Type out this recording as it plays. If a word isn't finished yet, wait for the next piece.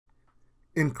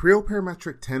In Creo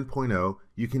Parametric 10.0,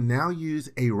 you can now use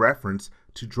a reference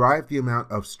to drive the amount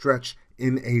of stretch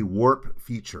in a warp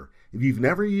feature. If you've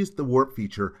never used the warp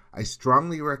feature, I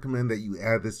strongly recommend that you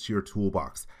add this to your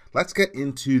toolbox. Let's get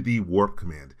into the warp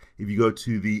command. If you go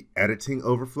to the editing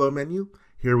overflow menu,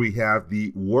 here we have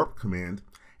the warp command.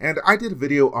 And I did a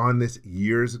video on this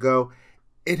years ago.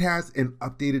 It has an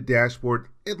updated dashboard.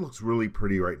 It looks really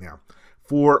pretty right now.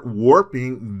 For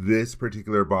warping this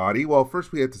particular body, well,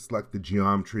 first we have to select the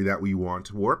geometry that we want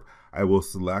to warp. I will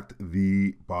select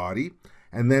the body.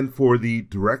 And then for the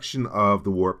direction of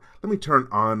the warp, let me turn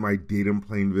on my datum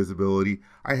plane visibility.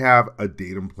 I have a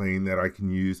datum plane that I can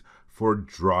use for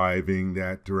driving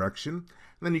that direction. And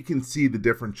then you can see the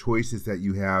different choices that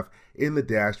you have in the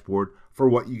dashboard for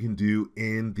what you can do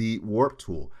in the warp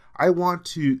tool. I want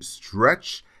to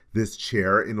stretch this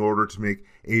chair in order to make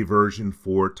a version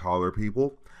for taller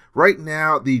people. Right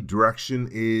now, the direction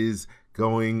is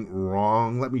going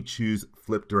wrong. Let me choose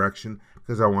flip direction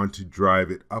because I want to drive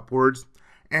it upwards.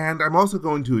 And I'm also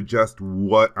going to adjust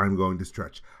what I'm going to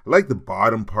stretch. I like the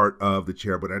bottom part of the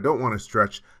chair, but I don't want to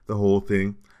stretch the whole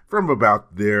thing. From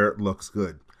about there, looks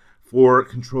good. For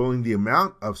controlling the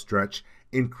amount of stretch,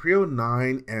 in Creo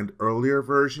 9 and earlier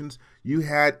versions, you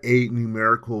had a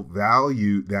numerical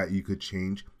value that you could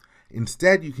change.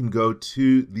 Instead, you can go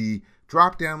to the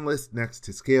drop-down list next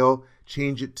to scale,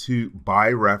 change it to by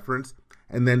reference,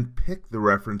 and then pick the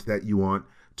reference that you want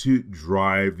to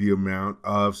drive the amount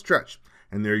of stretch.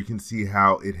 And there you can see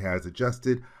how it has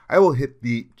adjusted. I will hit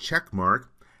the check mark,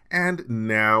 and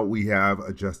now we have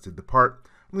adjusted the part.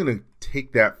 I'm going to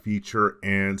take that feature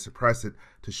and suppress it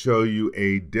to show you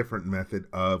a different method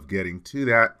of getting to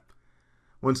that.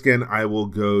 Once again, I will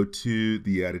go to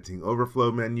the editing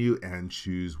overflow menu and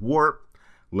choose warp.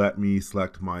 Let me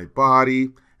select my body,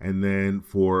 and then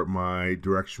for my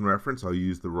direction reference, I'll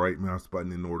use the right mouse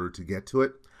button in order to get to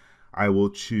it. I will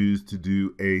choose to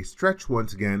do a stretch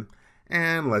once again,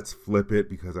 and let's flip it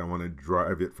because I want to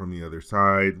drive it from the other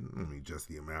side. Let me adjust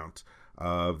the amount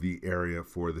of the area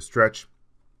for the stretch.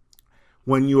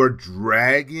 When you are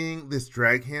dragging this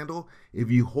drag handle, if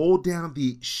you hold down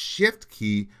the shift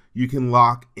key, you can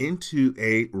lock into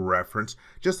a reference,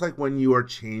 just like when you are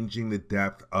changing the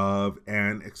depth of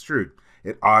an extrude.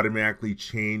 It automatically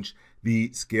changed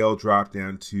the scale drop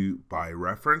down to by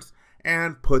reference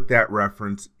and put that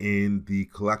reference in the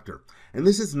collector. And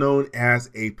this is known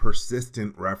as a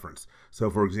persistent reference.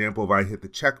 So for example, if I hit the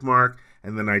check mark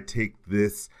and then I take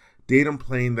this datum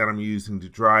plane that I'm using to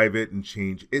drive it and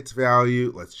change its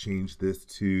value, let's change this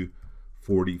to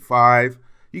 45.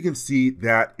 You can see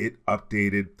that it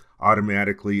updated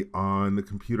automatically on the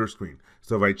computer screen.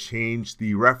 So if I change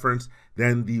the reference,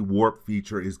 then the warp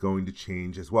feature is going to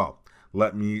change as well.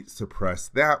 Let me suppress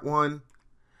that one.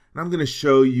 And I'm going to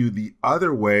show you the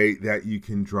other way that you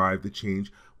can drive the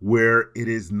change where it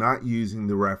is not using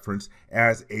the reference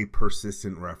as a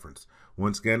persistent reference.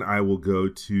 Once again, I will go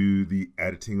to the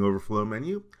editing overflow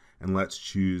menu and let's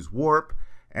choose warp.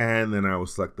 And then I will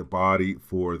select the body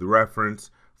for the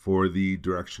reference. For the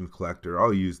direction collector,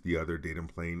 I'll use the other datum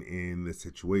plane in this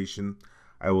situation.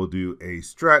 I will do a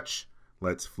stretch.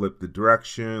 Let's flip the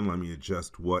direction. Let me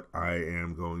adjust what I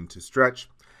am going to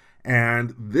stretch.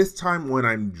 And this time when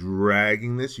I'm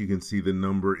dragging this, you can see the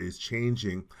number is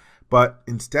changing. But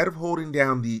instead of holding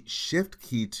down the shift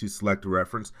key to select a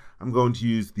reference, I'm going to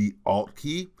use the alt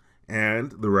key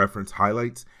and the reference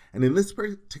highlights. And in this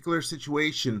particular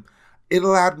situation, it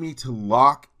allowed me to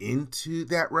lock into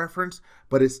that reference,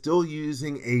 but it's still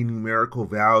using a numerical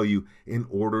value in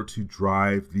order to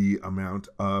drive the amount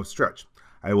of stretch.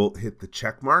 I will hit the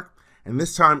check mark. And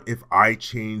this time, if I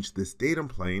change this datum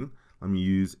plane, let me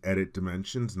use edit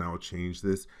dimensions. Now I'll change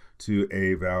this to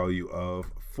a value of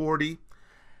 40.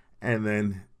 And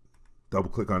then double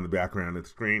click on the background of the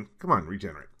screen. Come on,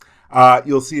 regenerate.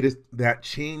 You'll see that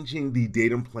changing the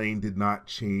datum plane did not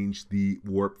change the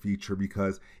warp feature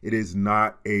because it is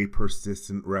not a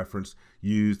persistent reference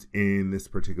used in this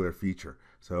particular feature.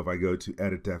 So if I go to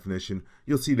edit definition,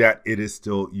 you'll see that it is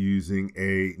still using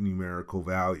a numerical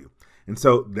value. And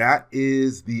so that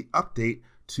is the update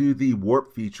to the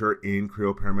warp feature in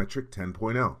Creo Parametric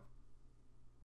 10.0.